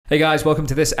Hey guys, welcome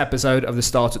to this episode of the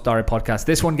Startup Diary podcast.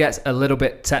 This one gets a little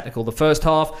bit technical. The first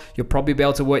half, you'll probably be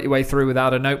able to work your way through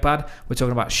without a notepad. We're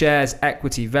talking about shares,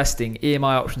 equity, vesting, EMI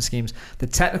option schemes, the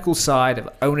technical side of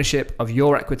ownership of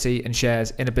your equity and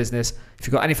shares in a business. If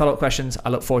you've got any follow-up questions, I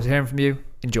look forward to hearing from you.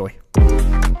 Enjoy.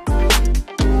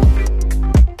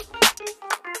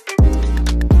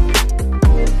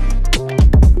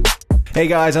 Hey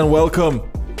guys, and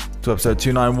welcome to episode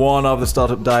 291 of the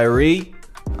Startup Diary.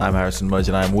 I'm Harrison Mudge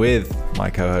and I'm with my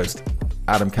co-host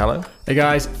Adam Callow. Hey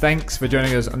guys, thanks for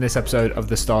joining us on this episode of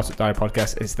the Startup Diary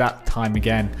podcast. It's that time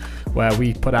again where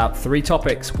we put out 3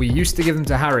 topics. We used to give them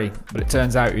to Harry, but it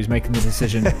turns out he was making the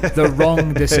decision, the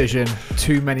wrong decision,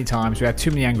 too many times. We had too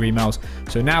many angry emails.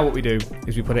 So now what we do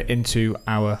is we put it into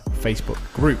our Facebook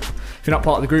group. If you're not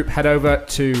part of the group, head over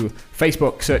to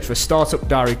Facebook, search for Startup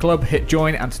Diary Club, hit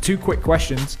join, answer 2 quick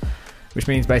questions, which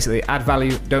means basically add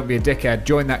value, don't be a dickhead,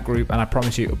 join that group, and I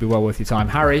promise you it'll be well worth your time.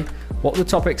 Harry, what were the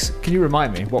topics? Can you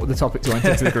remind me? What were the topics you went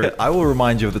into the group? I will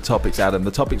remind you of the topics, Adam.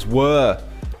 The topics were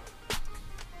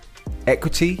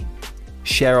equity,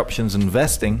 share options and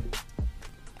vesting,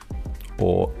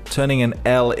 or turning an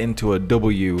L into a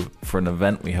W for an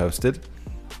event we hosted,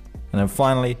 and then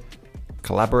finally,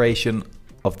 collaboration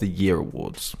of the year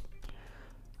awards.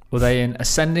 Were they in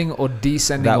ascending or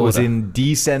descending order? That order? was in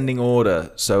descending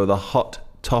order. So the hot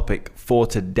topic for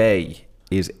today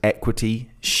is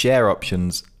equity, share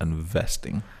options, and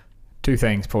vesting. 2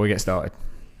 things before we get started.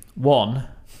 1,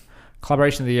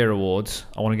 collaboration of the year awards.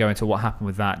 I want to go into what happened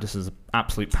with that just as an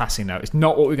absolute passing note. It's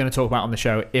not what we're going to talk about on the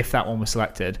show if that one was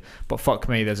selected, but fuck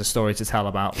me, there's a story to tell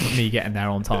about me getting there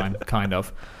on time, kind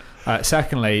of.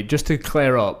 Secondly, just to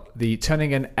clear up, the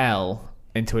turning an L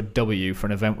into a W for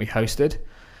an event we hosted,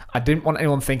 I didn't want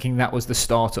anyone thinking that was the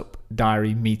Startup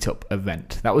Diary meetup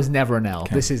event. That was never an L.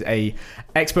 Okay. This is a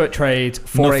expert trades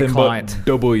for nothing a client. But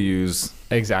W's.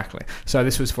 Exactly. So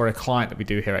this was for a client that we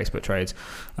do here at Expert Trades.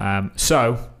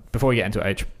 So before we get into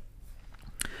it,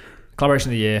 collaboration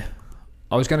of the year.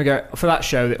 I was going to go for that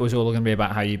show. That was all going to be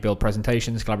about how you build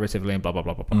presentations collaboratively and blah blah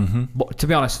blah blah blah. Mm-hmm. But to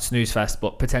be honest, it's snooze fest,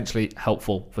 but potentially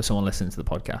helpful for someone listening to the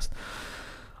podcast.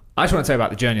 I just want to tell you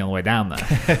about the journey on the way down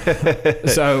there.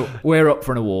 So we're up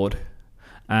for an award,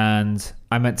 and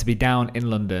I'm meant to be down in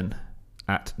London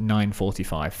at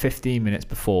 9:45, 15 minutes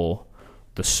before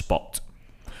the spot.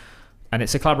 And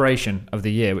it's a collaboration of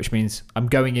the year, which means I'm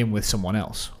going in with someone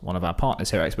else, one of our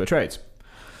partners here at Expert Trades.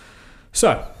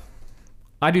 So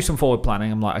I do some forward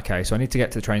planning. I'm like, okay, so I need to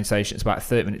get to the train station. It's about a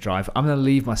 30-minute drive. I'm going to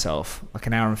leave myself like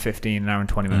an hour and 15, an hour and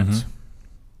 20 minutes. Mm-hmm.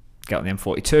 Get on the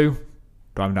M42,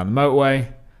 driving down the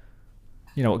motorway.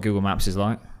 You know what Google Maps is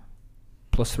like.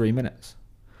 Plus 3 minutes.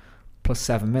 Plus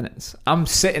 7 minutes. I'm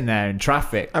sitting there in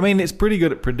traffic. I mean, it's pretty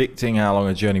good at predicting how long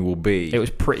a journey will be. It was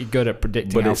pretty good at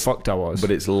predicting how fucked I was.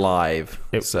 But it's live.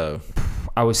 So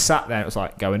I was sat there and it was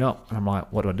like going up. And I'm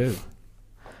like, what do I do?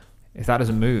 If that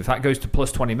doesn't move, if that goes to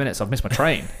plus 20 minutes, I've missed my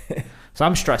train. So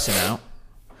I'm stressing out.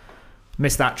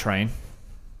 Miss that train.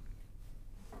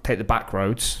 Take the back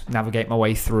roads. Navigate my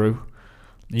way through.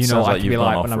 You know what I can be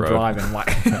like when I'm driving. Like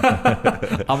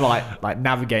I'm like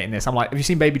navigating this. I'm like, have you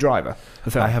seen Baby Driver?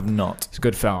 The film? I have not. It's a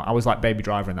good film. I was like Baby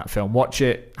Driver in that film. Watch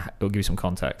it. It'll give you some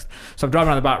context. So I'm driving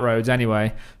around the back roads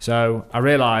anyway. So I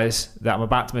realise that I'm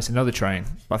about to miss another train.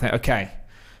 But I think, okay,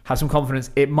 have some confidence.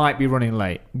 It might be running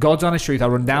late. God's honest truth. I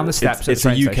run down the steps. It's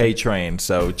a UK train,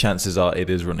 so chances are it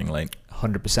is running late.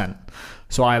 100%.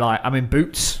 So I'm in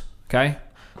boots. Okay.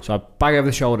 So I bag over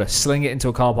the shoulder, sling it into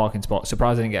a car parking spot.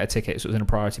 Surprised I didn't get a ticket, so it was in a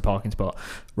priority parking spot.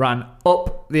 Ran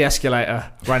up the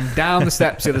escalator, ran down the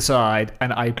steps the other side,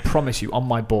 and I promise you, on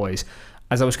my boys,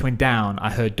 as I was coming down, I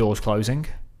heard doors closing.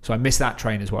 So I missed that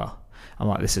train as well. I'm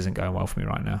like, this isn't going well for me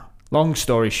right now. Long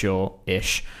story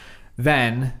short-ish.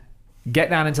 Then get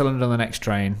down into London on the next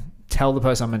train, tell the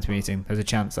person I'm meant to be meeting, there's a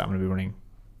chance that I'm going to be running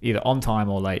either on time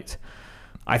or late.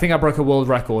 I think I broke a world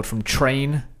record from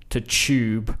train to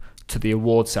tube to the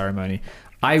award ceremony.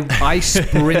 I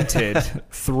sprinted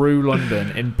through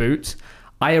London in boots.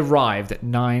 I arrived at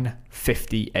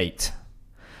 9:58.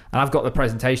 And I've got the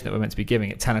presentation that we're meant to be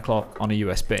giving at 10 o'clock on a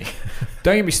USB.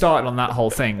 Don't get me started on that whole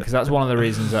thing, because that's one of the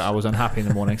reasons that I was unhappy in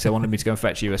the morning, because they wanted me to go and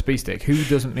fetch a USB stick.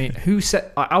 Who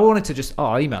said, I wanted to just,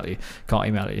 I'll email you. Can't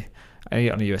email you. I need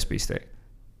it on a USB stick.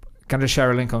 Can I just share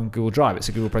a link on Google Drive? It's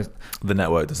a Google presentation. The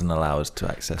network doesn't allow us to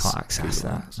access. Can't access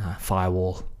that.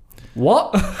 Firewall.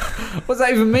 What? What does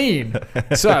that even mean?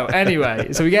 So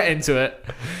anyway, so we get into it.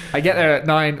 I get there at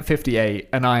 9:58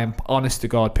 and I am honest to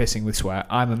God pissing with sweat.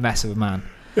 I'm a mess of a man.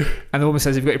 And the woman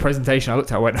says, "Have you got your presentation?" I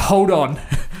looked at her, I went, "Hold on,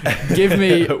 give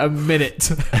me a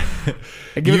minute."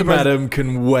 You, madam,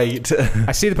 can wait.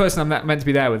 I see the person I'm meant to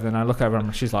be there with, and I look over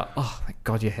and she's like, "Oh, thank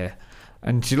God you're here."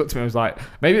 And she looked at me and was like,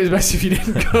 "Maybe it was best if you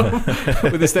didn't come."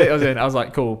 With the state I was in, I was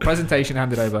like, "Cool, presentation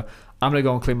handed over. I'm going to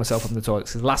go and clean myself up in the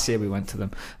toilets." Because last year we went to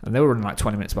them and they were running like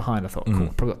 20 minutes behind. I thought, cool,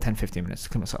 probably got 10, 15 minutes to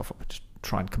clean myself up, just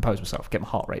try and compose myself, get my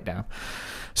heart rate down.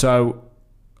 So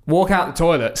walk out the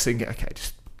toilets, thinking, okay,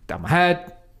 just down my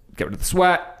head, get rid of the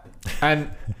sweat. And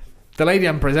the lady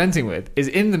I'm presenting with is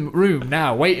in the room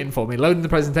now waiting for me, loading the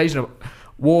presentation up.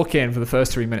 Walk in for the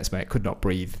first 3 minutes, mate, could not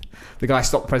breathe. The guy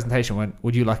stopped the presentation and went,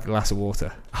 "Would you like a glass of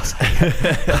water?" I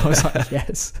was like,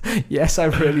 yes, I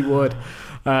really would.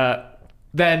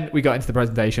 Then we got into the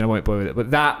presentation. I won't bore with it,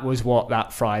 but that was what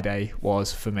that Friday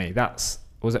was for me.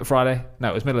 Was it Friday?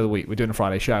 No, it was middle of the week. We're doing a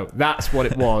Friday show. That's what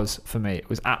it was for me. It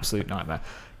was absolute nightmare.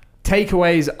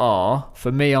 Takeaways are,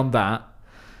 for me on that,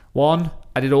 one,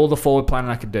 I did all the forward planning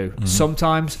I could do.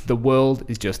 Sometimes the world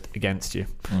is just against you.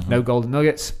 No golden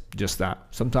nuggets, just that.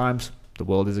 Sometimes the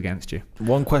world is against you.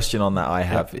 One question on that I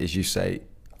have is, you say,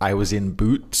 I was in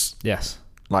boots. Yes.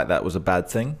 Like that was a bad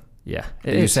thing? Yeah.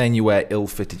 Are you saying you wear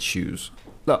ill-fitted shoes?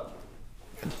 Look,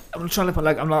 I'm trying to lift my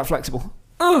leg. I'm not flexible.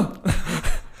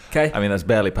 Okay. I mean, that's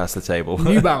barely past the table.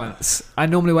 New Balance. I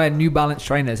normally wear New Balance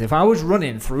trainers. If I was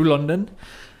running through London,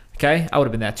 okay, I would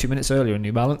have been there 2 minutes earlier in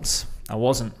New Balance. I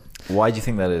wasn't. Why do you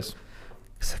think that is?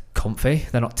 It's comfy.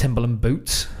 They're not Timberland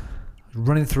boots.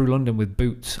 Running through London with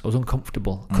boots, I was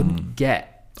uncomfortable. Couldn't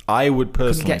get. I would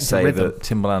personally say rhythm. that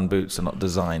Timberland boots are not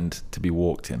designed to be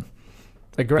walked in.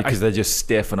 They're great. Because they're just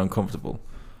stiff and uncomfortable.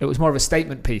 It was more of a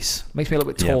statement piece. Makes me a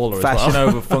little bit taller as Fashion well.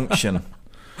 over function.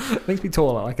 Makes me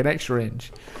taller, like an extra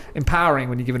inch. Empowering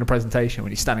when you're giving a presentation,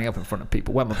 when you're standing up in front of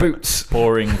people. Wear my boots.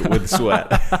 Pouring with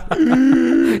sweat.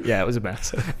 Yeah, it was a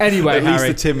mess. Anyway, At Harry.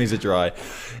 least the Timmies are dry.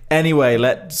 Anyway,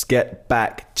 let's get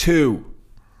back to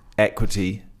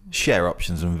equity, share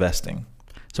options, investing.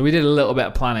 So we did a little bit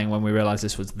of planning when we realised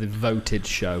this was the voted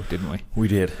show, didn't we? We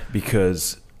did,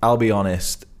 because I'll be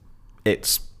honest,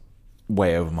 it's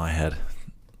way over my head.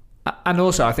 And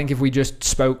also, I think if we just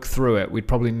spoke through it, we'd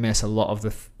probably miss a lot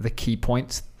of the key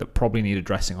points that probably need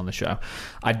addressing on the show.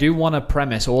 I do want to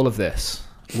premise all of this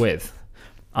with,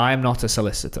 I am not a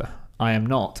solicitor. I am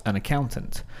not an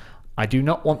accountant. I do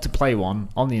not want to play one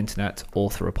on the internet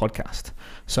or through a podcast.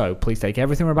 So please take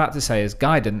everything we're about to say as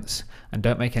guidance and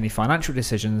don't make any financial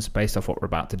decisions based off what we're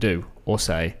about to do or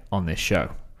say on this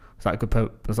show. Was that a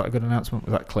good announcement?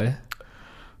 Was that clear?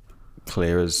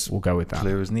 Clear as we'll go with that.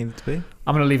 Clear as needed to be.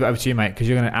 I'm going to leave it over to you, mate, because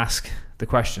you're going to ask the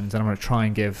questions and I'm going to try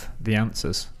and give the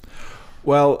answers.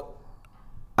 Well,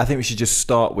 I think we should just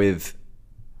start with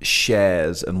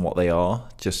shares and what they are,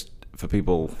 just for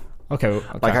people. Okay.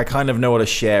 Like, I kind of know what a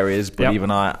share is, but Yep.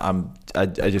 even I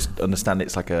just understand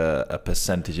it's like a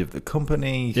percentage of the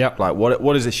company. Yep. Like,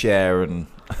 what is a share and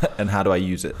how do I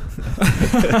use it?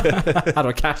 How do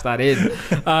I cash that in?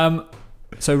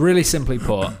 So really simply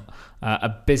put, a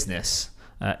business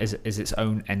is its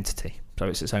own entity. So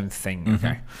it's its own thing.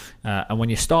 Okay. And when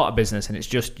you start a business and it's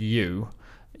just you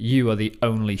are the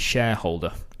only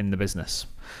shareholder in the business.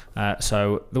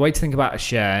 So the way to think about a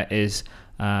share is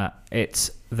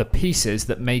it's the pieces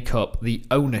that make up the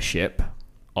ownership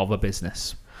of a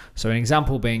business. So an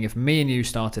example being, if me and you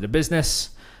started a business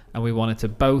and we wanted to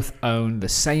both own the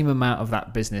same amount of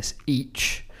that business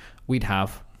each, we'd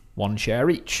have 1 share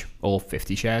each, or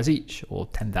 50 shares each, or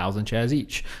 10,000 shares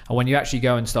each. And when you actually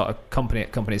go and start a company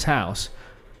at Company's House,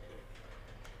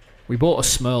 we bought a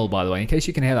Smurl, by the way, in case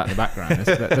you can hear that in the background.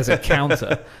 There's a counter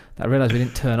that I realised we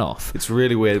didn't turn off. It's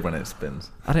really weird when it spins.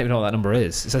 I don't even know what that number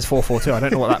is. It says 442. I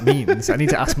don't know what that means. I need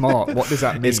to ask Mark, what does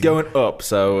that mean? It's going up,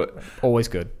 so... Always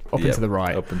good. Up and to the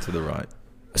right. Up and to the right.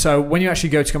 So when you actually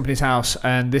go to Company's House,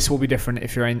 and this will be different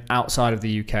if you're outside of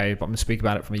the UK, but I'm going to speak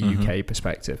about it from a UK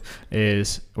perspective,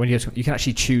 is when you can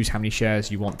actually choose how many shares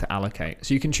you want to allocate.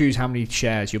 So you can choose how many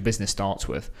shares your business starts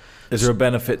with. Is there a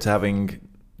benefit to having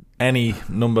any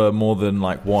number more than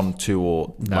like 1, 2,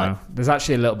 or... No. There's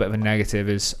actually a little bit of a negative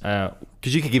is...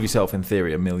 Because you could give yourself, in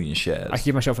theory, 1 million shares. I could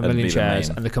give myself 1 million shares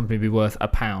and the company would be worth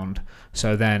 £1.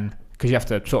 So then, because you have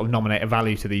to sort of nominate a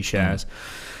value to these shares...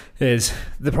 is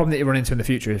the problem that you run into in the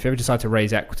future. If you ever decide to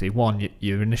raise equity, one,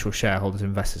 your initial shareholders,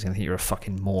 investors, are going to think you're a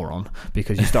fucking moron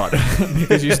because you start.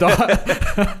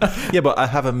 Yeah, but I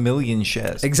have 1 million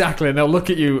shares. Exactly, and they'll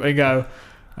look at you and go,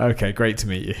 "Okay, great to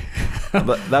meet you."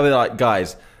 But they'll be like,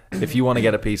 guys, if you want to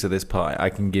get a piece of this pie,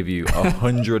 I can give you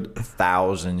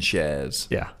 100,000 shares.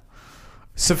 Yeah,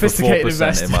 sophisticated for 4%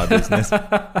 investor in my business.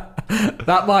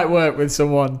 That might work with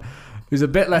someone who's a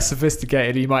bit less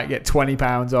sophisticated, you might get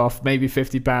 £20 off, maybe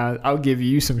 £50. I'll give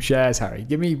you some shares, Harry.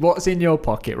 Give me what's in your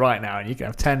pocket right now, and you can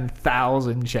have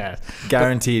 10,000 shares.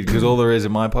 Guaranteed, because all there is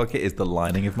in my pocket is the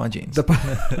lining of my jeans. You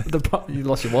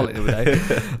lost your wallet the other day.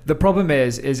 The problem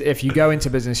is if you go into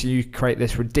business and you create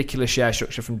this ridiculous share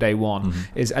structure from day one,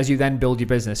 is as you then build your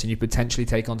business and you potentially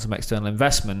take on some external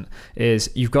investment,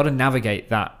 is you've got to navigate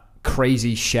that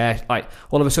crazy share. Like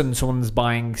all of a sudden someone's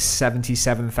buying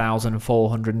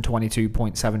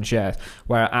 77,422.7 shares,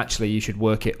 where actually you should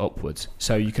work it upwards.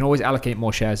 So you can always allocate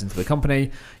more shares into the company.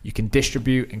 You can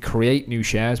distribute and create new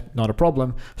shares, not a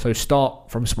problem. So start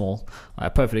from small.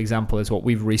 A perfect example is what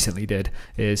we've recently did,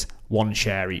 is 1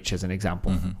 share each as an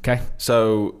example. Okay.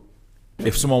 So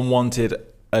if someone wanted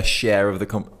a share of the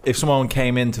company, if someone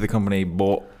came into the company,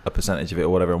 bought a percentage of it or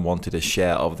whatever, and wanted a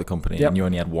share of the company, and you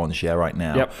only had 1 share right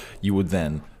now, you would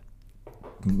then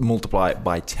multiply it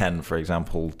by 10, for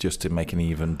example, just to make an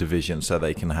even division, so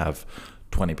they can have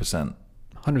 20%.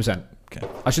 100%. Okay.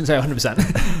 I shouldn't say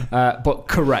 100%, but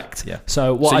correct. Yeah.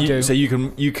 So what I do. So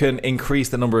you can increase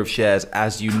the number of shares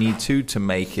as you need to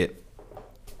make it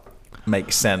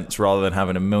make sense, rather than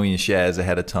having 1 million shares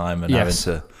ahead of time and having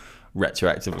to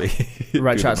retroactively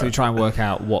try and work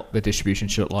out what the distribution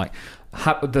should look like.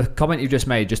 The comment you've just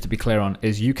made, just to be clear on,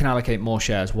 is you can allocate more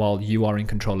shares while you are in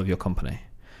control of your company.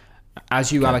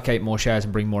 As you allocate more shares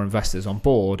and bring more investors on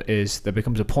board, there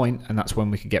becomes a point, and that's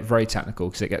when we could get very technical,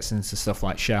 because it gets into stuff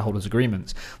like shareholders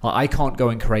agreements. Like, I can't go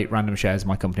and create random shares in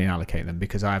my company and allocate them,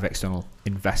 because I have external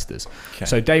investors.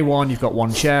 So day one, you've got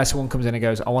 1 share. Someone comes in and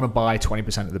goes, I want to buy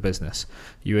 20% of the business.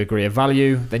 You agree a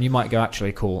value, then you might go,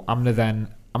 actually, cool, I'm going to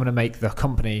make the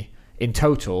company in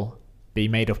total be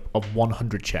made up of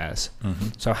 100 shares.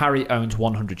 So Harry owns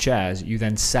 100 shares. You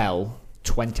then sell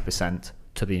 20%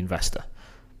 to the investor,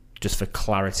 just for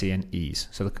clarity and ease.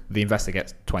 So the investor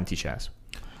gets 20 shares.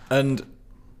 And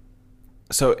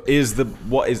so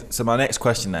my next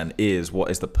question then is, what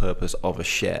is the purpose of a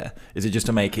share? Is it just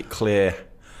to make it clear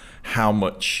how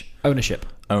much ownership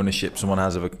someone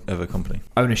has of a company?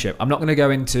 Ownership. I'm not going to go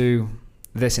into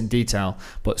this in detail,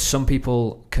 but some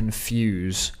people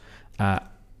confuse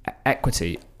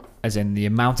equity, as in the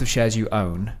amount of shares you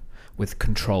own, with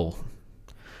control.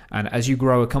 And as you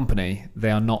grow a company,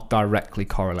 they are not directly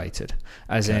correlated.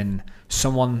 As in,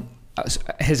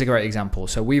 here's a great example.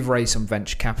 So we've raised some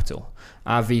venture capital.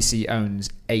 Our VC owns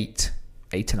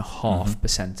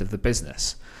 8.5% of the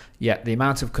business. Yet the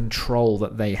amount of control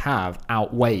that they have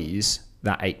outweighs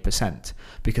that 8%,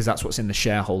 because that's what's in the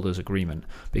shareholders agreement,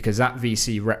 because that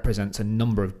VC represents a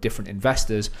number of different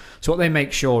investors. So what they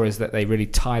make sure is that they really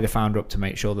tie the founder up to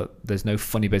make sure that there's no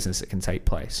funny business that can take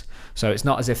place. So it's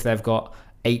not as if they've got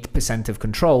 8% of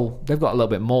control, they've got a little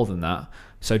bit more than that.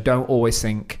 So don't always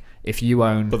think if you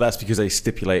own... But that's because they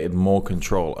stipulated more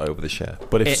control over the share.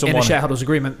 But if in a shareholders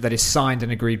agreement that is signed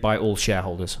and agreed by all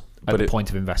shareholders at the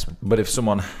point of investment. But if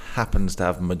someone happens to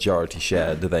have majority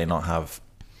share, do they not have...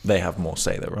 They have more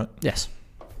say though, right? Yes.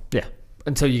 Yeah.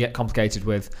 Until you get complicated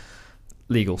with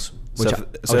legals.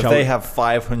 So if they have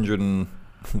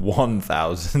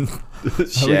 501,000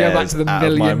 shares we go back to the out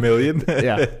million. of my million,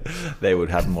 Yeah. they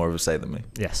would have more of a say than me.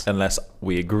 Yes. Unless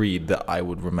we agreed that I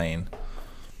would remain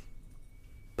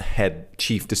head,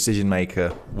 chief decision maker,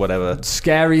 whatever.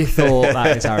 Scary thought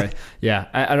that is, Harry.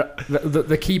 Yeah.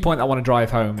 The key point I want to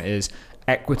drive home is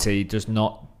equity does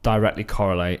not directly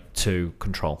correlate to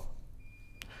control.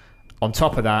 On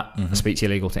top of that, speak to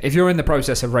your legal team. If you're in the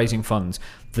process of raising funds,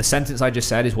 the sentence I just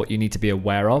said is what you need to be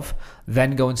aware of.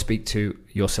 Then go and speak to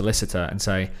your solicitor and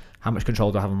say, how much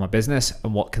control do I have on my business,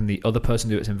 and what can the other person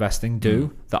do that's investing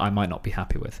do that I might not be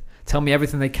happy with? Tell me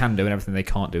everything they can do and everything they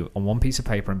can't do on one piece of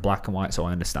paper in black and white, so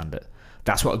I understand it.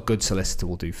 That's what a good solicitor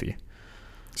will do for you.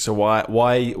 So why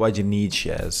do you need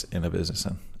shares in a business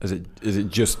then? Is it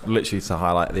just literally to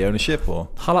highlight the ownership, or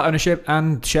highlight ownership?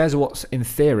 And shares are what's in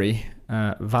theory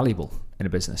valuable in a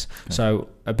business. Okay. So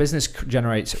a business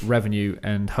generates revenue,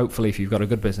 and hopefully if you've got a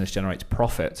good business, generates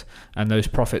profit, and those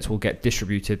profits will get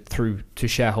distributed through to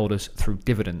shareholders through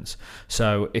dividends.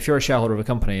 So if you're a shareholder of a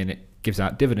company and it gives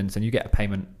out dividends, then you get a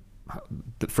payment.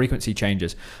 The frequency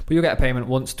changes, but you'll get a payment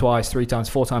once, twice, 3 times,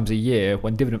 4 times a year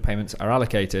when dividend payments are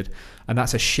allocated, and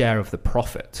that's a share of the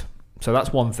profit. So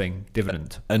that's one thing,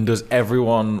 dividend. And does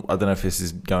everyone, I don't know if this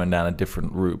is going down a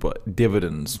different route, but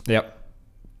dividends. Yep.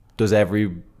 Does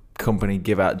every company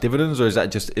give out dividends, or is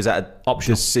that an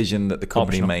optional decision that the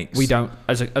company makes? We don't,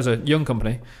 as a young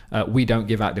company, we don't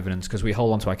give out dividends because we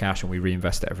hold on to our cash and we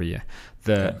reinvest it every year.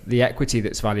 The equity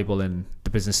that's valuable in the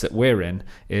business that we're in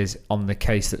is on the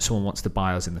case that someone wants to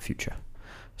buy us in the future.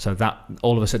 So that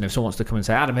all of a sudden, if someone wants to come and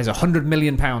say, Adam, here's £100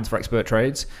 million for Expert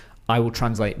Trades, I will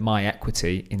translate my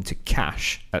equity into cash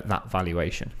at that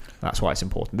valuation. That's why it's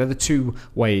important. They're the two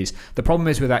ways. The problem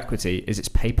is with equity is it's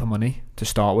paper money to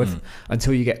start with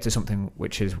until you get to something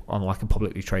which is on like a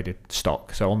publicly traded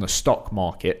stock. So on the stock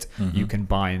market, you can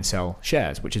buy and sell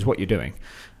shares, which is what you're doing.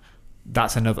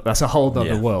 That's a whole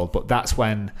other world. But that's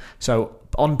when, so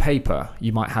on paper,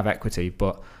 you might have equity,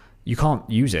 but you can't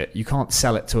use it. You can't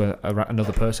sell it to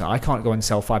another person. I can't go and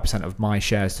sell 5% of my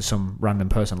shares to some random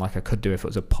person like I could do if it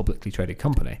was a publicly traded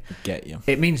company. Get you.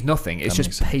 It means nothing. It's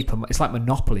just paper. It's like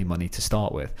monopoly money to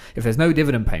start with. If there's no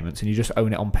dividend payments and you just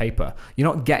own it on paper,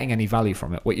 you're not getting any value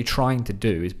from it. What you're trying to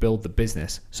do is build the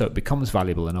business so it becomes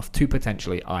valuable enough to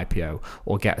potentially IPO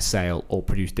or get a sale or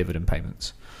produce dividend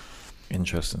payments.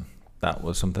 Interesting. That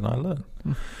was something I learned.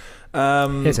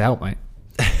 Here to help, mate.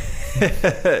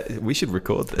 We should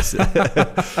record this.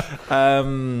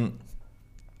 So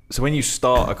when you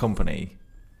start a company,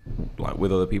 like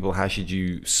with other people, how should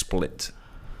you split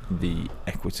the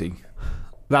equity?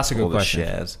 That's a good or the question.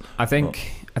 Shares. I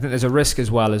think there's a risk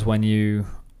as well as when you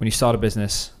start a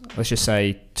business. Let's just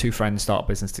say two friends start a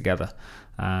business together,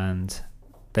 and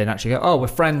they naturally go, "Oh, we're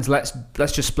friends. Let's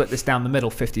just split this down the middle,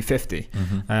 50-50."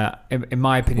 In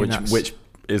my opinion, which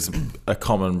is a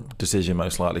common decision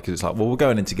most likely, because it's like, well, we're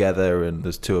going in together and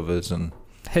there's two of us and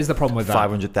here's the problem with that.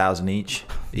 500,000 each,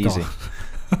 easy.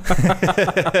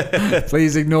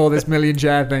 Please ignore this million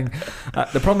share thing.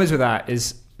 The problem is with that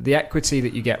is the equity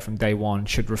that you get from day one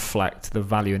should reflect the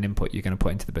value and input you're going to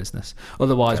put into the business.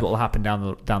 Otherwise, what will happen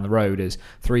down the road is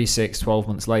 3, 6, 12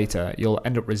 months later, you'll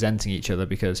end up resenting each other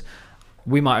because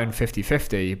we might own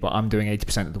 50-50, but I'm doing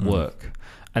 80% of the work.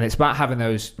 And it's about having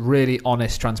those really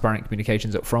honest, transparent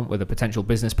communications up front with a potential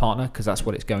business partner, because that's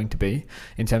what it's going to be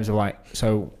in terms of like,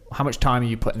 so how much time are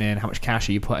you putting in? How much cash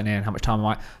are you putting in? How much time am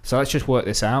I? So let's just work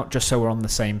this out just so we're on the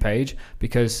same page,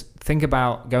 because think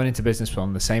about going into business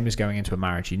on the same as going into a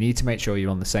marriage. You need to make sure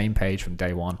you're on the same page from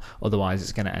day one. Otherwise,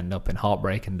 it's going to end up in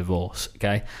heartbreak and divorce.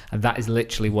 Okay. And that is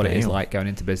literally what it is like going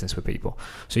into business with people.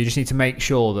 So you just need to make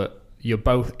sure that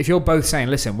if you're both saying,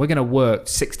 listen, we're going to work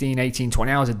 16, 18,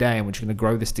 20 hours a day and we're just going to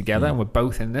grow this together and we're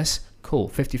both in this, cool,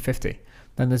 50-50,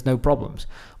 then there's no problems.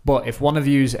 But if one of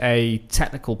you's a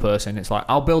technical person, it's like,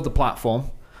 I'll build the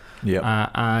platform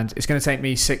and it's going to take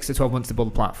me 6 to 12 months to build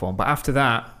the platform. But after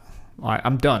that,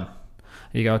 I'm done.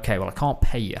 And you go, okay, well, I can't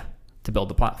pay you to build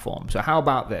the platform. So how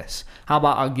about this? How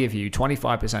about I'll give you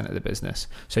 25% of the business?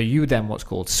 So you then what's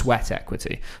called sweat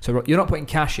equity. So you're not putting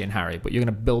cash in, Harry, but you're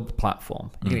going to build the platform.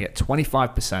 You're going to get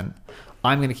 25%.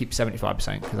 I'm going to keep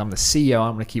 75% because I'm the CEO.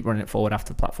 I'm going to keep running it forward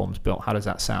after the platform's built. How does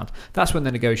that sound? That's when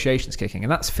the negotiation's kicking.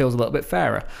 And that feels a little bit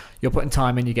fairer. You're putting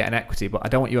time in, you get an equity, but I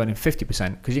don't want you earning 50%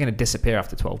 because you're going to disappear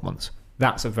after 12 months.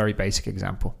 That's a very basic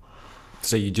example.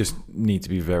 So you just need to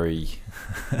be very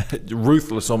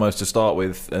ruthless almost to start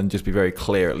with, and just be very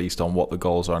clear at least on what the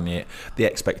goals are and the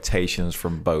expectations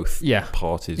from both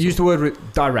parties. Use the word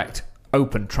direct,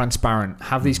 open, transparent.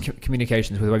 Have these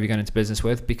communications with whoever you're going into business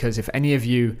with, because if any of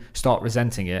you start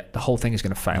resenting it, the whole thing is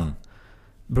going to fail.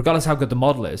 Regardless how good the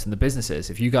model is and the business is,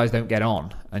 if you guys don't get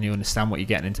on and you understand what you're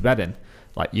getting into bed in,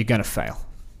 like, you're going to fail.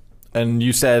 And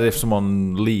you said if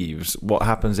someone leaves, what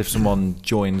happens if someone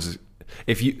joins?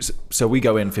 So we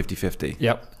go in 50-50.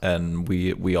 Yep. And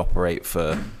we operate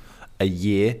for a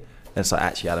year. And it's like,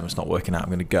 actually, Adam, it's not working out. I'm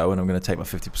going to go and I'm going to take my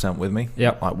 50% with me.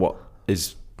 Yep. Like, what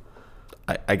is?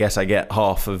 I guess I get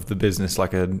half of the business,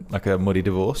 like a muddy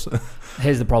divorce.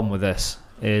 Here's the problem with this: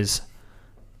 is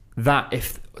that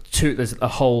there's a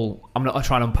whole. I'm not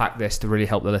trying to unpack this to really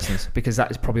help the listeners, because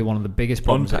that is probably one of the biggest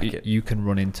problems that you can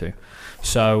run into.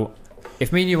 So,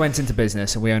 if me and you went into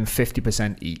business and we own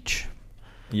 50% each.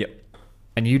 Yep.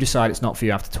 And you decide it's not for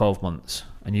you after 12 months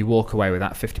and you walk away with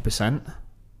that 50%,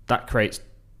 that creates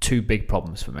two big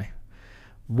problems for me.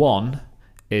 One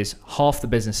is half the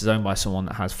business is owned by someone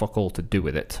that has fuck all to do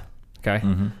with it. Okay?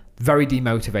 Very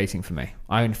demotivating for me.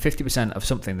 I own 50% of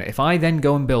something that if I then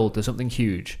go and build to something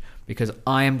huge because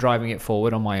I am driving it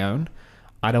forward on my own,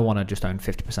 I don't want to just own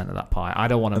 50% of that pie. I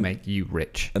don't want to make you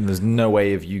rich. And there's no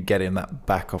way of you getting that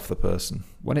back off the person.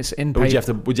 When it's in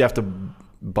paper, would you have to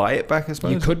buy it back, I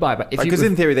suppose? You could buy it back. Because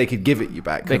in theory, they could give it you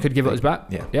back. They could give it us back.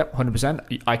 Yeah. Yep,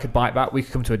 100%. I could buy it back. We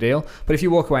could come to a deal. But if you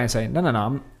walk away and say, no,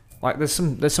 I'm like, there's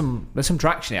some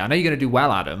traction here. I know you're going to do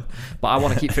well, Adam, but I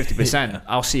want to keep 50%.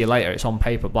 I'll see you later. It's on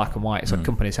paper, black and white. It's like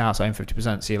company's house. I own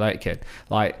 50%. See you later, kid.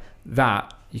 Like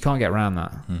that, you can't get around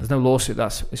that. There's no lawsuit.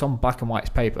 It's on black and white. It's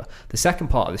paper. The second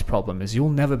part of this problem is you'll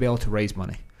never be able to raise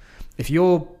money. If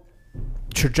your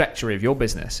trajectory of your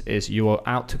business is you are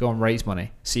out to go and raise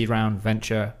money, seed round,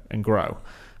 venture, and grow,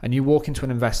 and you walk into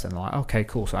an investor and they're like, okay,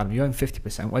 cool, so Adam, you own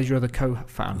 50%. Where's your other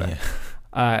co-founder?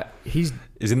 He's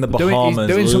He's in the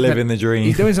Bahamas, living the dream.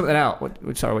 He's doing something else.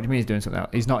 Sorry, what do you mean he's doing something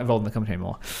else? He's not involved in the company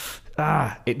anymore.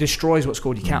 It destroys what's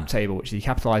called your cap table, which is your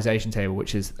capitalization table,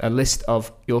 which is a list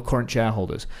of your current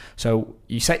shareholders. So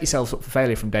you set yourselves up for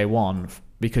failure from day one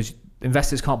because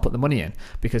investors can't put the money in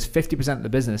because 50% of the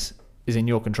business is in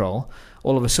your control.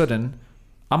 All of a sudden,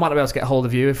 I might not be able to get hold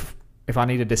of you if I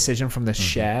need a decision from the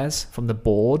shares, from the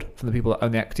board, from the people that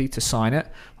own the equity to sign it.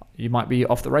 You might be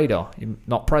off the radar. You're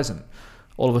not present.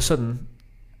 All of a sudden,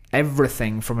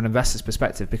 everything from an investor's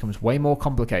perspective becomes way more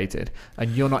complicated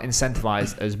and you're not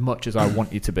incentivized as much as I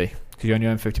want you to be because you only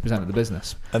own 50% of the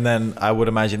business. And then I would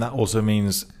imagine that also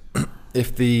means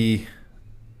if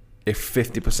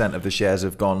 50% of the shares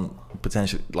have gone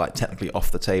potentially, like technically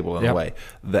off the table in a way,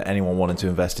 that anyone wanting to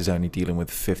invest is only dealing with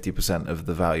 50% of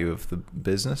the value of the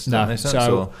business. Does that make sense?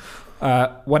 So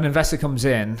when an investor comes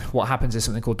in, what happens is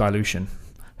something called dilution.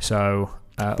 So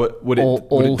but would it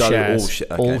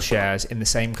all shares in the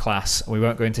same class. We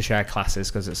won't go into share classes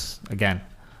because it's, again,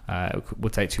 it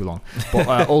would take too long.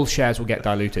 But all shares will get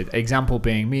diluted. Example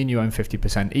being, me and you own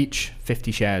 50% each,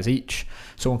 50 shares each.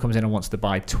 Someone comes in and wants to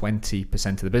buy 20%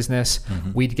 of the business.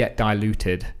 We'd get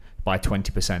diluted by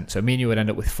 20%. So me and you would end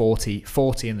up with 40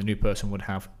 and the new person would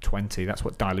have 20. That's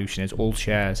what dilution is. All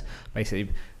shares,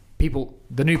 basically,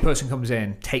 the new person comes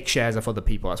in, takes shares off other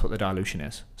people. That's what the dilution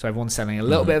is. So everyone's selling a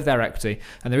little bit of their equity.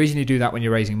 And the reason you do that when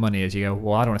you're raising money is you go,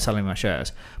 well, I don't want to sell any of my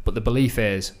shares. But the belief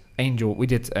is, we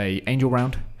did a angel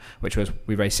round, which was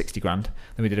we raised 60 grand.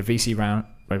 Then we did a VC round,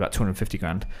 raised about 250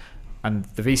 grand. And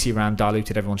the VC round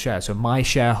diluted everyone's shares. So my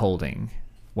shareholding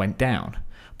went down.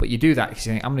 But you do that because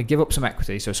you think, I'm going to give up some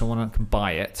equity so someone can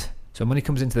buy it. So money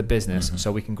comes into the business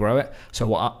so we can grow it.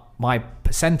 So my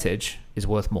percentage is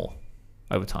worth more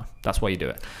over time. That's why you do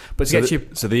it. But so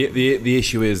the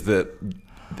issue is that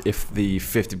if the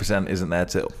 50% isn't there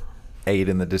to aid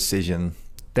in the decision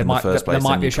there might be a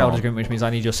shareholders can't. agreement, which means I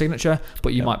need your signature,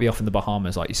 but you might be off in the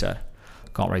Bahamas, like you said.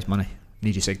 Can't raise money.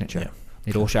 Need your signature.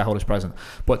 Need all shareholders present.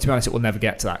 But to be honest, it will never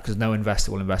get to that because no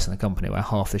investor will invest in a company where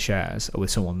half the shares are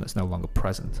with someone that's no longer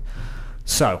present.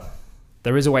 So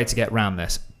there is a way to get around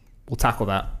this. We'll tackle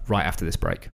that right after this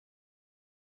break.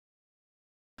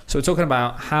 So we're talking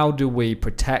about how do we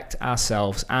protect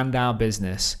ourselves and our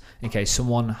business in case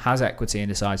someone has equity and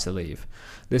decides to leave.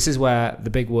 This is where the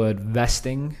big word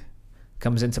vesting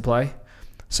comes into play.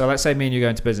 So let's say me and you go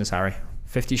into business, Harry.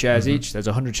 50 shares each. There's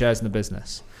 100 shares in the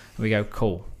business. And we go,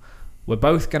 cool. We're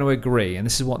both going to agree, and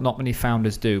this is what not many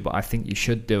founders do, but I think you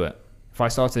should do it. If I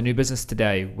started a new business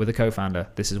today with a co-founder,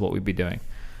 this is what we'd be doing.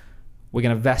 We're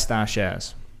going to vest our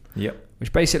shares.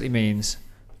 Which basically means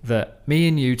that me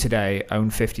and you today own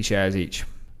 50 shares each,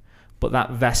 but that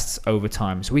vests over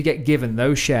time. So we get given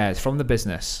those shares from the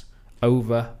business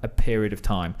over a period of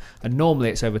time, and normally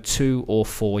it's over 2 or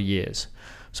 4 years.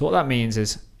 So what that means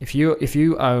is if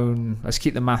you own, let's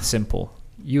keep the math simple,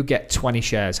 you get 20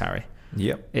 shares, Harry.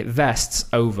 It vests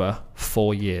over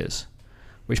 4 years,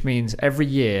 which means every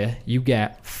year you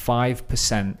get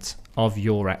 5% of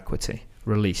your equity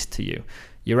released to you.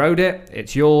 You're owed it,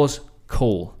 it's yours,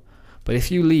 cool. But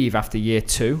if you leave after year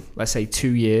 2, let's say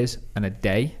 2 years and a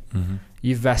day,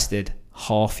 you've vested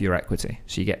half your equity.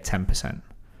 So you get 10%.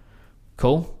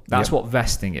 Cool? That's what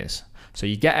vesting is. So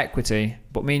you get equity,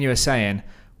 but me and you are saying,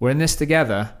 we're in this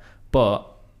together, but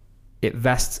it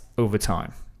vests over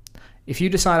time. If you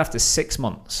decide after 6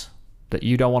 months that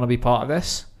you don't want to be part of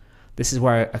this, this is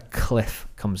where a cliff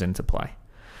comes into play.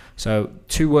 So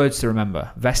 2 words to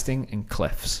remember, vesting and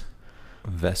cliffs.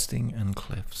 Vesting and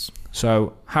cliffs.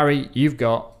 So, Harry, you've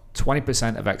got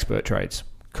 20% of expert trades.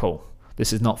 Cool.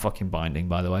 This is not fucking binding,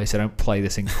 by the way, so don't play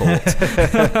this in court.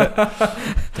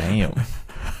 Damn.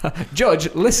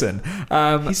 Judge, listen.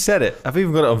 He said it. I've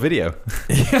even got it on video.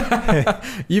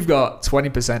 You've got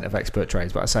 20% of expert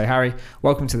trades. But I say, Harry,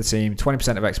 welcome to the team.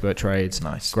 20% of expert trades.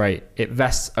 Nice. Great. It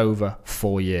vests over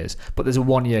 4 years. But there's a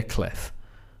 1-year cliff.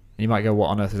 You might go, what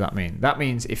on earth does that mean? That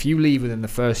means if you leave within the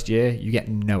first year, you get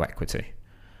no equity.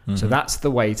 So that's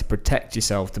the way to protect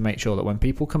yourself, to make sure that when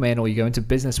people come in or you go into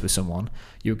business with someone,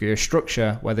 you get a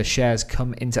structure where the shares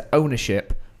come into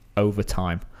ownership over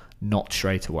time, not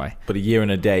straight away. But a year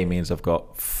and a day means I've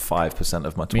got 5%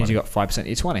 of my 20. Means you've got 5% of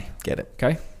your 20. Get it.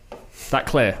 Okay? That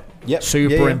clear? Yep.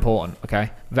 Super important,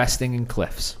 okay? Vesting and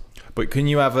cliffs. But can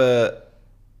you have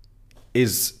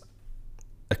is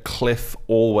a cliff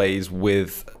always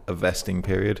with a vesting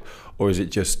period, or is it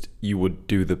just you would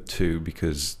do the two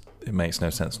because it makes no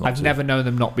sense not to? I've never known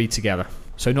them not be together.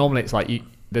 So normally it's like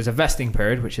there's a vesting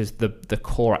period, which is the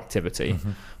core activity,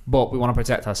 but we want to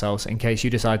protect ourselves in case you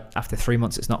decide after 3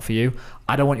 months it's not for you.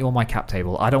 I don't want you on my cap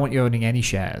table. I don't want you owning any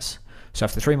shares. So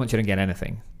after 3 months, you don't get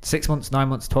anything. 6 months, 9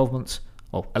 months, 12 months,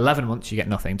 or 11 months, you get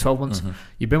nothing. 12 months,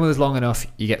 you've been with us long enough,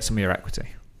 you get some of your equity.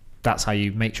 That's how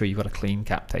you make sure you've got a clean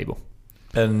cap table.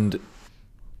 And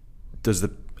does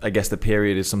I guess the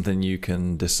period is something you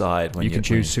can decide when you can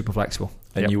choose. Super flexible.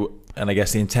 And and I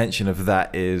guess the intention of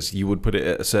that is you would put it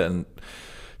at a certain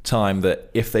time that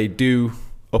if they do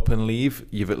up and leave,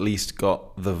 you've at least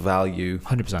got the value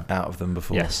 100% out of them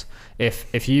before. Yes.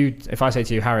 If I say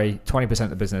to you, Harry, 20% of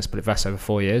the business, but it vests over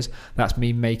 4 years, that's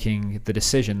me making the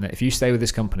decision that if you stay with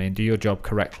this company and do your job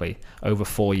correctly over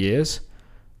 4 years,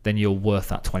 then you're worth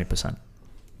that 20%.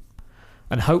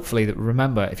 And hopefully,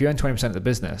 remember, if you own 20% of the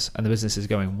business and the business is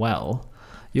going well,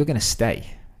 you're going to stay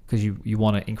because you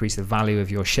want to increase the value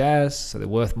of your shares so they're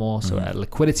worth more. So a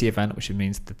liquidity event, which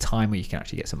means the time where you can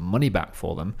actually get some money back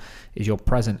for them, is you're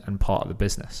present and part of the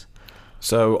business.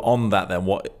 So on that then,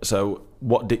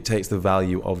 what dictates the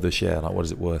value of the share? Like, what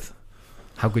is it worth?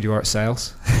 How good you are at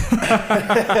sales.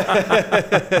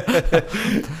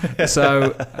 So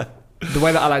the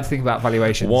way that I like to think about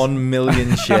valuations. 1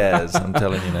 million shares, I'm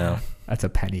telling you now. That's a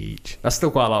penny each. That's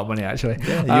still quite a lot of money, actually.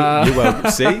 Yeah, you're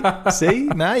welcome. See?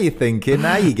 Now you're thinking.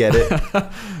 Now you get it.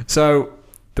 So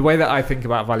the way that I think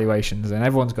about valuations, and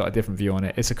everyone's got a different view on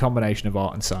it, it's a combination of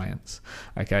art and science.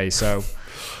 Okay, so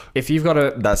if you've got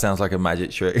a... That sounds like a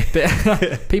magic trick.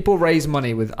 People raise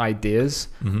money with ideas,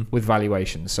 with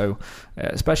valuations. So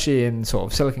especially in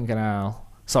sort of Silicon Valley.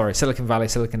 Silicon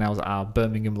Valley's our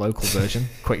Birmingham local version.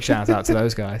 Quick shout out to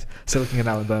those guys. Silicon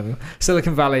Valley and Birmingham.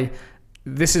 Silicon Valley,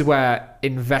 this is where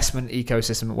investment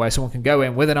ecosystem, where someone can go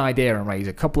in with an idea and raise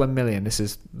a couple of million. This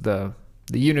is the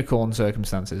unicorn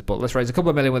circumstances, but let's raise a couple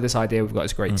of million with this idea. We've got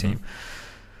this great team.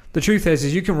 The truth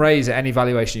is you can raise at any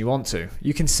valuation you want to.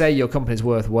 You can say your company's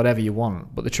worth whatever you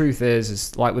want, but the truth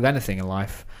is like with anything in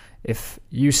life, if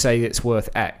you say it's worth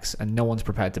X and no one's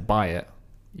prepared to buy it,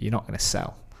 you're not going to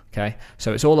sell. Okay,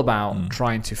 so it's all about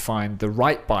trying to find the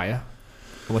right buyer.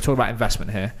 And we're talking about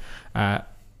investment here,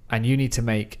 and you need to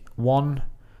make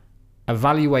a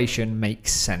valuation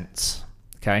makes sense.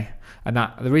 Okay, and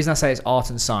the reason I say it's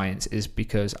art and science is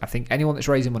because I think anyone that's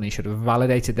raising money should have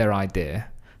validated their idea.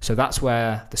 So that's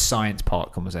where the science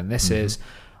part comes in. This is,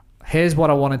 here's what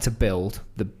I wanted to build,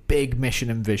 the big mission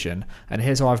and vision, and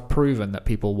here's how I've proven that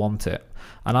people want it.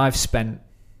 And I've spent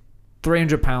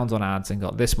 £300 on ads and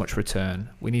got this much return.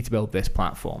 We need to build this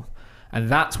platform. And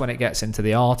that's when it gets into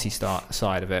the arty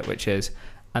side of it, which is,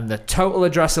 and the total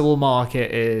addressable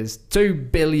market is 2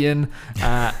 billion.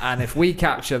 And if we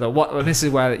capture and this is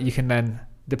where you can then,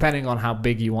 depending on how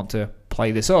big you want to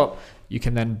play this up, you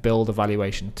can then build a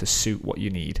valuation to suit what you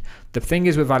need. The thing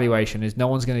is with valuation is no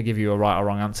one's going to give you a right or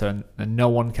wrong answer, and no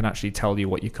one can actually tell you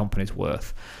what your company's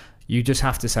worth. You just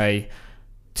have to say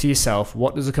to yourself,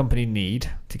 what does the company need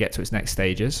to get to its next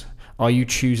stages? Are you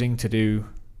choosing to do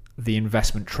the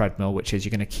investment treadmill, which is you're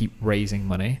going to keep raising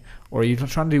money, or are you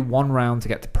trying to do one round to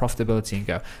get to profitability and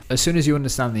go? As soon as you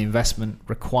understand the investment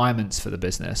requirements for the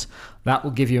business, that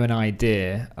will give you an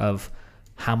idea of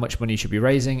how much money you should be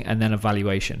raising and then a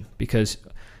valuation. Because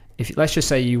if let's just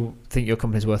say you think your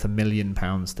company's worth £1 million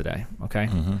today, okay,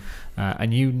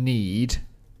 and you need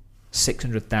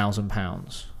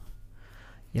 £600,000,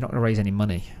 you're not going to raise any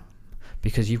money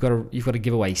because you've got to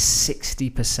give away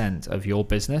 60% of your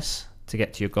business to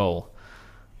get to your goal.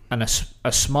 And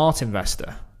a smart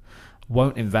investor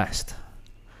won't invest,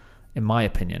 in my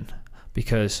opinion,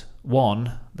 because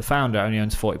one, the founder only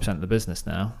owns 40% of the business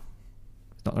now.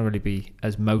 He's not going to really be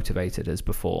as motivated as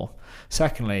before.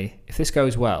 Secondly, if this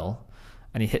goes well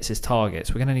and he hits his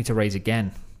targets, we're going to need to raise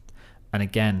again and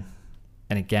again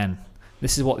and again.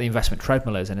 This is what the investment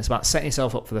treadmill is, and it's about setting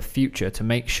yourself up for the future to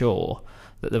make sure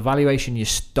that the valuation you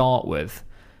start with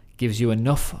gives you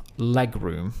enough leg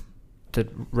room to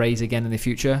raise again in the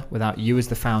future without you as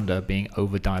the founder being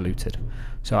over diluted.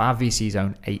 So our VCs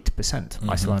own 8%.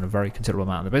 I still own a very considerable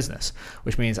amount of the business,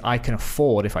 which means I can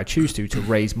afford, if I choose to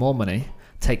raise more money,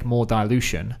 take more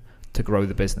dilution to grow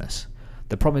the business.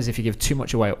 The problem is if you give too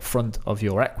much away up front of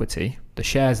your equity, the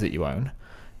shares that you own,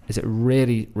 is it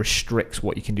really restricts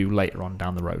what you can do later on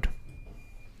down the road.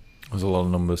 There's a lot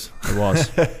of numbers. It was.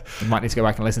 You might need to go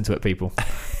back and listen to it, people.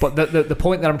 But the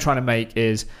point that I'm trying to make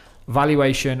is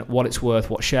valuation, what it's worth,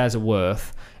 what shares are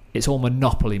worth, it's all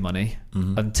monopoly money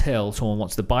until someone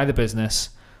wants to buy the business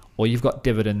or you've got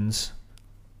dividends.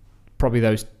 Probably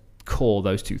those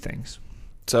two things.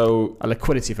 So a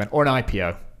liquidity event or an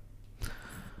IPO.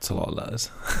 It's a lot of letters.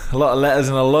 A lot of letters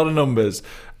and a lot of numbers.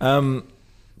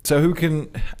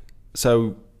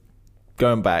 So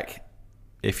going back,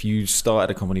 if you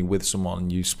started a company with someone,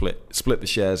 you split the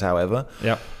shares, however.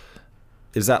 Yep.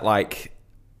 Is that like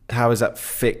how is that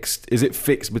fixed? Is it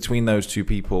fixed between those two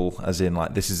people, as in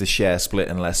like this is a share split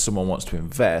unless someone wants to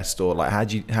invest, or like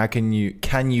how can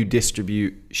you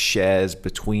distribute shares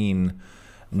between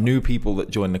new people that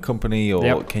join the company,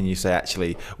 or can you say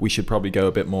actually we should probably go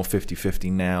a bit more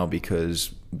 50-50 now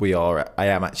because I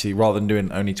am actually, rather than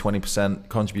doing only 20%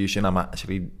 contribution, I'm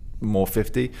actually more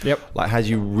 50. Like how do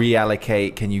you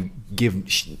reallocate? Can you give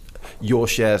your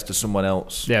shares to someone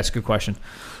else? Yeah, it's a good question.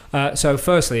 So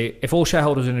firstly, if all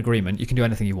shareholders are in agreement, you can do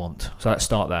anything you want. So let's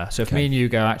start there. So if me and you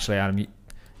go, actually, Adam,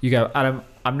 you go, Adam,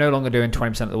 I'm no longer doing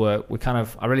 20% of the work.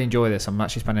 I really enjoy this. I'm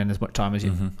actually spending as much time as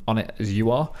you on it as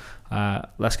you are.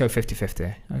 Let's go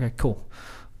 50-50. Okay, cool.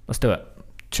 Let's do it.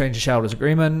 Change the shareholders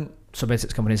agreement, submit it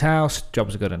to company's house,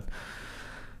 jobs are good. And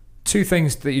two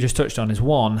things that you just touched on is,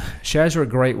 one, shares are a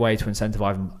great way to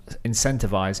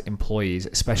incentivize employees,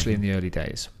 especially in the early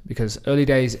days. Because early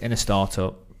days in a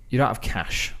startup, you don't have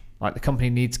cash. Like the company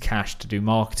needs cash to do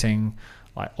marketing,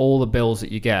 like all the bills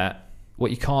that you get.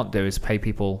 What you can't do is pay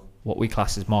people what we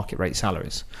class as market rate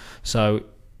salaries. So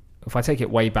if I take it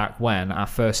way back when, our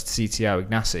first CTO,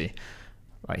 Ignacy,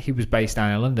 like he was based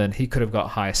down in London, he could have got a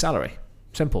higher salary.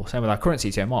 Simple. Same with our current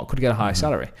CTO, Mark, could get a higher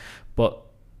salary. But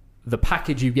the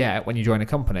package you get when you join a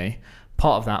company,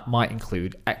 part of that might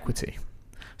include equity.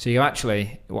 So you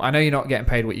actually, I know you're not getting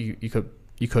paid what you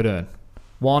could earn.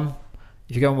 One,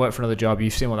 if you go and work for another job,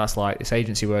 you've seen what that's like. It's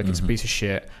agency work. It's a piece of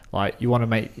shit. Like you want to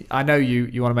make, I know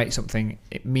you want to make something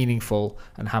meaningful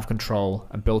and have control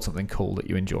and build something cool that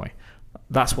you enjoy.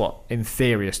 That's what, in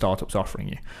theory, a startup's offering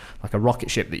you. Like a rocket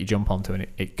ship that you jump onto and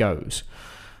it goes.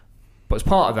 But as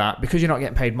part of that, because you're not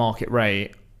getting paid market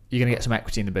rate, you're going to get some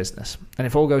equity in the business. And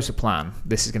if all goes to plan,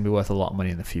 this is going to be worth a lot of money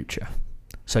in the future.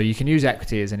 So you can use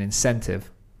equity as an incentive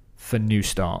for new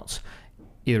starts,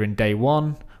 either in day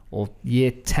one or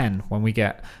year 10. When we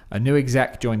get a new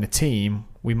exec join the team,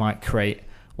 we might create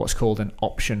what's called an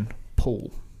option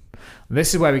pool. And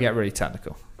this is where we get really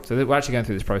technical. So we're actually going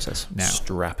through this process now.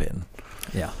 Strap in.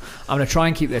 Yeah. I'm going to try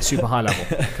and keep this super high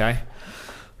level, okay?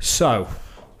 So,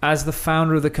 as the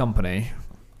founder of the company,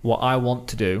 what I want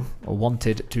to do, or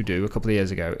wanted to do a couple of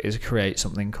years ago, is create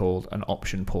something called an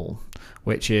option pool,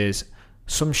 which is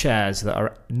some shares that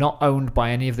are not owned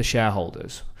by any of the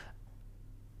shareholders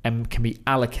and can be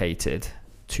allocated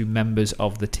to members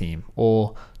of the team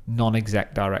or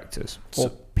non-exec directors or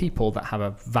people that have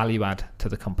a value add to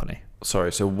the company.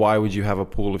 Sorry, so why would you have a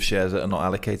pool of shares that are not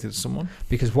allocated to someone?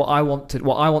 Because what I want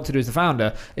to do as the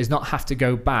founder is not have to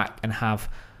go back and have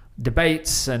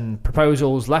debates and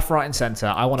proposals left, right, and center.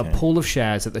 I want a pool of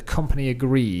shares that the company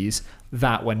agrees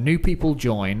that when new people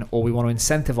join, or we want to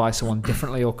incentivize someone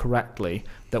differently or correctly,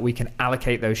 that we can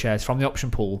allocate those shares from the option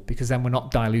pool, because then we're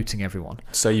not diluting everyone.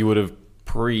 So you would have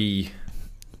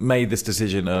made this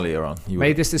decision earlier on.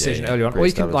 Earlier on. Or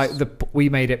you can, we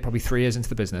made it probably 3 years into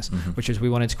the business, which is we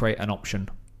wanted to create an option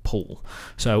pool.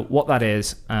 So what that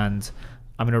is, and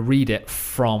I'm going to read it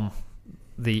from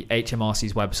the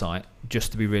HMRC's website,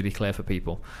 just to be really clear for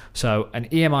people. So an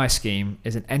EMI scheme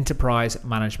is an enterprise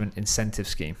management incentive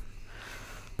scheme.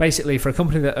 Basically, for a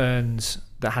company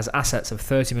that has assets of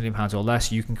 £30 million or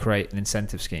less, you can create an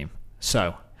incentive scheme.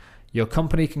 So your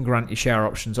company can grant you share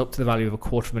options up to the value of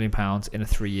 £250,000 in a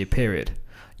 3-year period.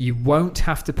 You won't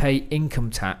have to pay income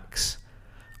tax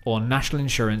or national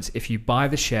insurance if you buy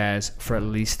the shares for at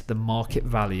least the market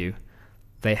value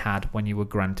they had when you were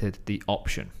granted the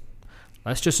option.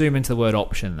 Let's just zoom into the word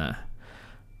option there.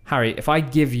 Harry, if I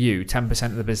give you 10%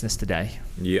 of the business today,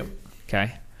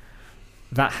 okay,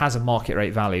 that has a market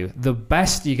rate value. The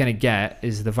best you're going to get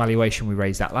is the valuation we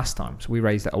raised at last time. So we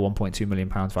raised at a £1.2 million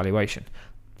valuation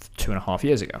 2.5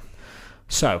 years ago.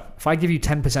 So if I give you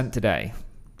 10% today,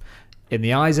 in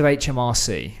the eyes of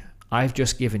HMRC, I've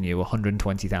just given you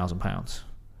 £120,000.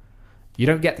 You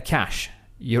don't get the cash.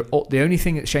 The only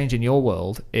thing that's changed in your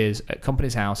world is at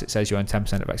company's house, it says you own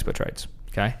 10% of Expert Trades.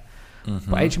 Okay?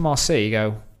 But HMRC, you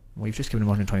go, well, you've just given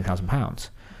them £120,000.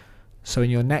 So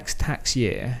in your next tax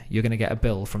year, you're going to get a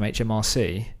bill from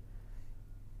HMRC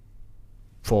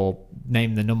for,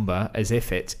 name the number, as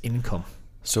if it's income.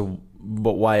 So,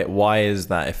 but why is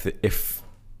that? If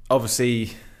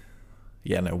obviously,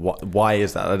 why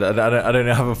is that? I don't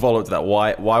have a follow up to that.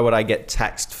 Why would I get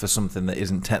taxed for something that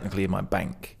isn't technically in my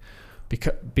bank?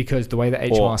 Because the way that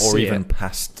HMRC or even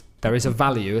past, there is a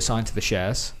value assigned to the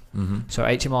shares. So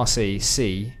HMRC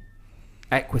see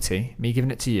equity, me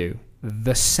giving it to you,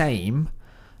 the same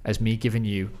as me giving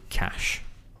you cash.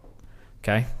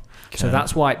 Okay? So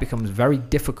that's why it becomes very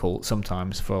difficult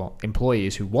sometimes for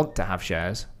employees who want to have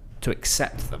shares to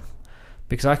accept them.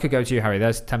 Because I could go to you, Harry,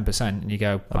 there's 10%, and you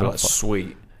go, I'd be like,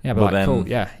 sweet. Yeah, but like, cool,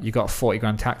 yeah, you got a 40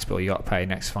 grand tax bill you got to pay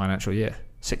next financial year.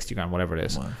 60 grand, whatever it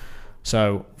is. Wow.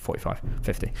 So 45,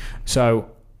 50. So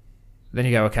then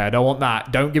you go, okay, I don't want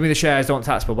that. Don't give me the shares, don't want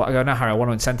tax bill. But I go, no, Harry, I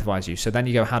want to incentivize you. So then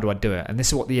you go, how do I do it? And this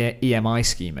is what the EMI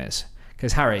scheme is.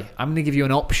 Because Harry, I'm going to give you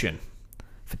an option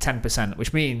for 10%,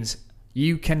 which means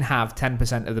you can have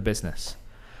 10% of the business.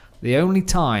 The only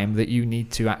time that you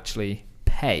need to actually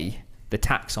pay the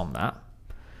tax on that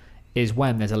is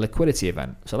when there's a liquidity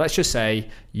event. So let's just say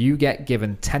you get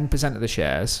given 10% of the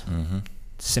shares,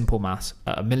 simple maths,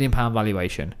 at £1 million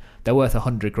valuation. They're worth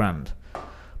 100 grand.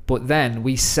 But then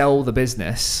we sell the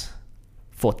business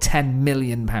for £10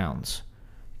 million.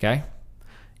 Okay?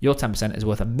 Your 10% is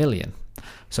worth £1 million.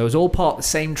 So it's all part of the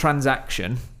same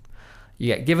transaction.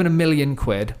 You get given £1 million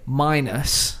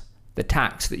minus the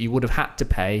tax that you would have had to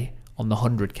pay on the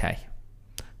 100k.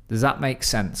 Does that make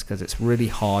sense? Because it's really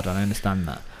hard, and I understand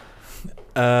that.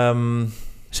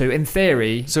 So in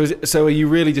theory, so are you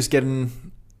really just getting?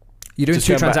 You're doing just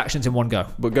two going transactions in one go.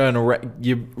 But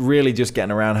you're really just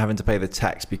getting around having to pay the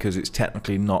tax because it's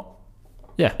technically not.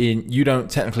 Yeah. You don't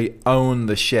technically own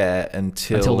the share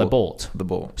until they're bought.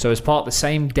 So as part of the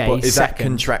same day. But is that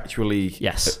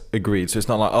contractually agreed? So it's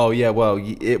not like, oh yeah, well,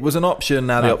 it was an option.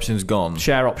 Now the option's gone.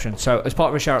 Share option. So as part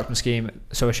of a share option scheme,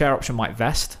 so a share option might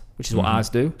vest, which is what ours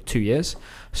do, 2 years.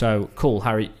 So cool,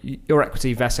 Harry, your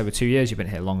equity vests over 2 years. You've been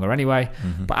here longer anyway.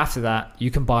 But after that, you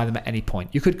can buy them at any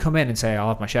point. You could come in and say, I'll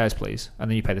have my shares, please. And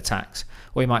then you pay the tax.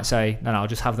 Or you might say, no, I'll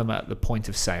just have them at the point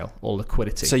of sale or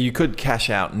liquidity. So you could cash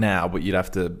out now, but you'd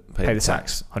have to pay the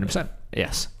tax. 100%.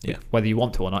 Yes. Yeah. Whether you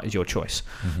want to or not is your choice.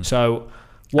 So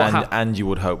and you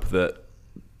would hope that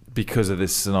because of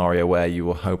this scenario where you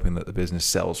were hoping that the business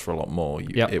sells for a lot more,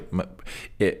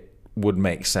 it would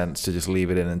make sense to just leave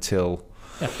it in until...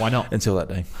 Yeah, why not? Until that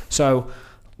day. So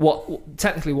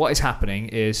technically what is happening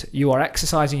is you are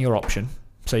exercising your option.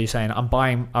 So you're saying, I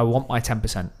want my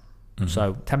 10%.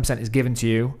 So 10% is given to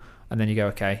you, and then you go,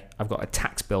 okay, I've got a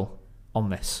tax bill on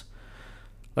this.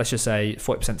 Let's just say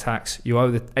 40% tax. You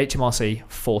owe the HMRC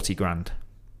 40 grand.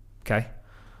 Okay?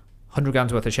 100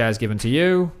 grand's worth of shares given to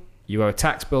you. You owe a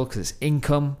tax bill because it's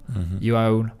income. You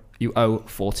owe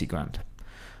 40 grand.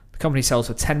 The company sells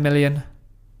for 10 million.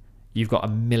 You've got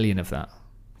 $1 million of that.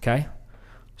 Okay?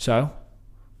 So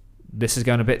this is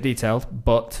going a bit detailed,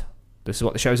 but this is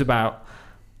what the show's about.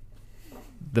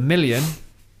 The $1 million,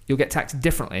 you'll get taxed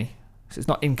differently. So it's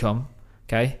not income.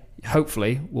 Okay?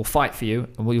 Hopefully, we'll fight for you,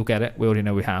 and you'll get it. We already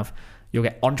know we have. You'll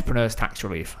get entrepreneur's tax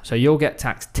relief. So you'll get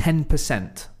taxed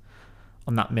 10%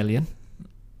 on that $1 million.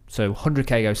 So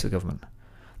 100k goes to the government.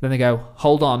 Then they go,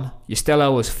 hold on, you still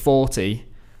owe us 40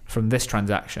 from this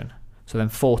transaction. So then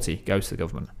 40 goes to the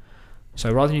government. So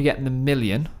rather than you getting the $1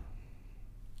 million,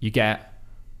 you get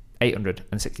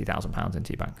 £860,000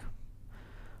 into your bank.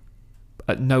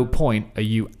 At no point are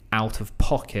you out of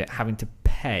pocket having to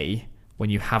pay when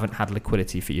you haven't had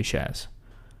liquidity for your shares.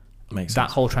 Makes sense.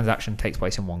 That whole transaction takes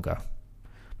place in one go.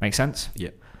 Make sense? Yeah.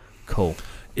 Cool.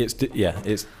 It's yeah.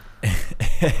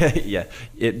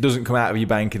 It doesn't come out of your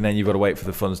bank and then you've got to wait for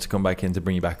the funds to come back in to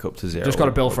bring you back up to zero. Just got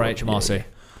a bill for HMRC. Yeah.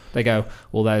 They go,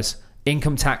 well, there's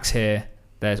income tax here,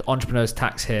 there's entrepreneur's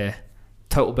tax here,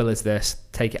 total bill is this,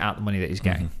 take it out the money that he's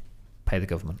getting, pay the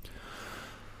government.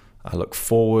 I look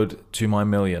forward to my $1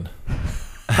 million.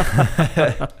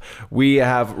 We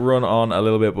have run on a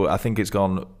little bit, but I think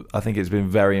it's been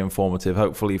very informative.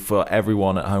 Hopefully for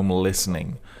everyone at home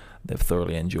listening, they've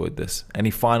thoroughly enjoyed this. Any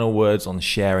final words on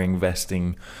sharing,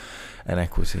 vesting, and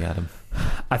equity, Adam?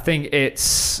 I think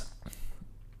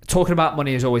talking about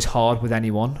money is always hard with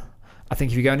anyone. I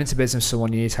think if you're going into business with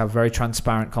someone, you need to have very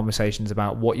transparent conversations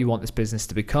about what you want this business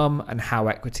to become and how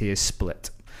equity is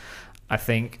split. I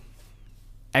think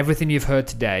everything you've heard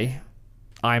today,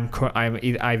 I've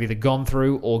either gone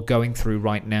through or going through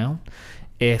right now.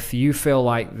 If you feel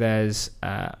like there's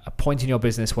a point in your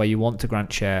business where you want to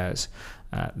grant shares,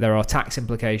 there are tax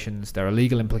implications, there are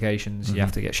legal implications, you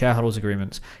have to get shareholders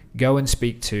agreements, go and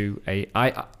speak to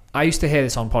I used to hear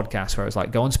this on podcasts where it was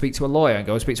like, go and speak to a lawyer and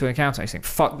go and speak to an accountant. I think,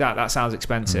 fuck that sounds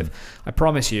expensive. I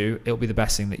promise you, it'll be the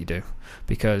best thing that you do.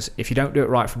 Because if you don't do it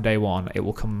right from day one, it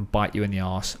will come and bite you in the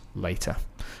arse later.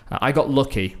 I got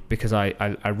lucky because I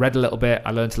read a little bit,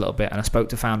 I learned a little bit, and I spoke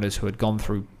to founders who had gone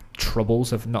through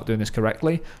troubles of not doing this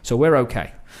correctly. So we're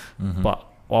okay. But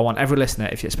I want every listener,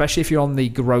 especially if you're on the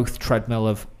growth treadmill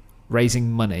of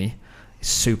raising money, it's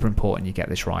super important you get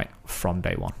this right from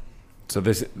day one. So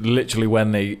this literally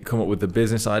when they come up with the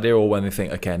business idea or when they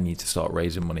think, okay, I need to start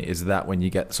raising money, is that when you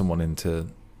get someone in to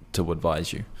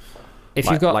advise you? If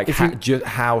you've got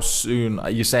how soon,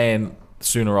 you're saying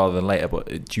sooner rather than later,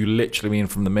 but do you literally mean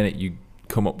from the minute you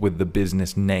come up with the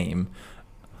business name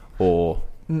or...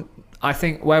 I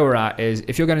think where we're at is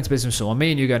if you're going into business with someone,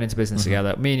 me and you going into business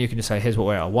together, me and you can just say, here's what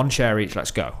we are, 1 share each,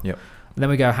 let's go. Yep. And then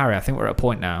we go, Harry, I think we're at a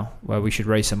point now where we should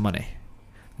raise some money.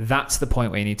 That's the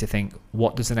point where you need to think,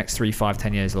 what does the next 3, 5,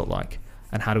 10 years look like?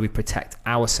 And how do we protect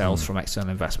ourselves from external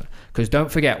investment? Because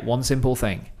don't forget one simple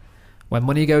thing. When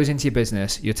money goes into your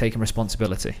business, you're taking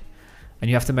responsibility. And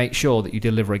you have to make sure that you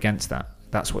deliver against that.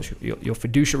 That's what your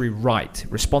fiduciary right,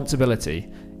 responsibility,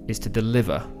 is to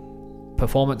deliver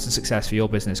performance and success for your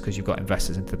business because you've got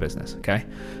investors into the business, okay?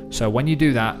 So when you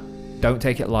do that, don't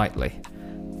take it lightly.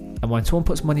 And when someone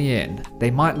puts money in,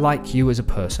 they might like you as a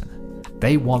person.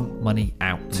 They want money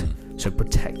out. So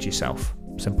protect yourself.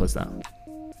 Simple as that.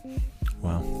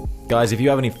 Wow. Guys, if you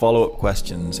have any follow-up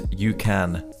questions, you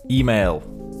can email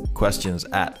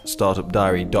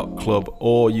questions@startupdiary.club,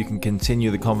 or you can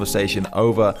continue the conversation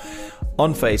over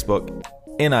on Facebook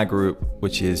in our group,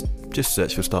 which is just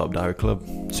search for Startup Diary Club.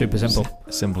 Super simple.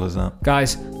 Simple as that.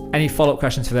 Guys, any follow-up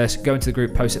questions for this, go into the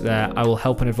group, post it there. I will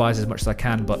help and advise as much as I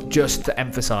can, but just to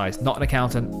emphasize, not an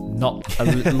accountant, not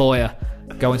a lawyer.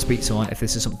 Go and speak to someone if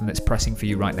this is something that's pressing for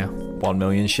you right now. 1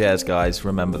 million shares, guys.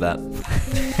 Remember that.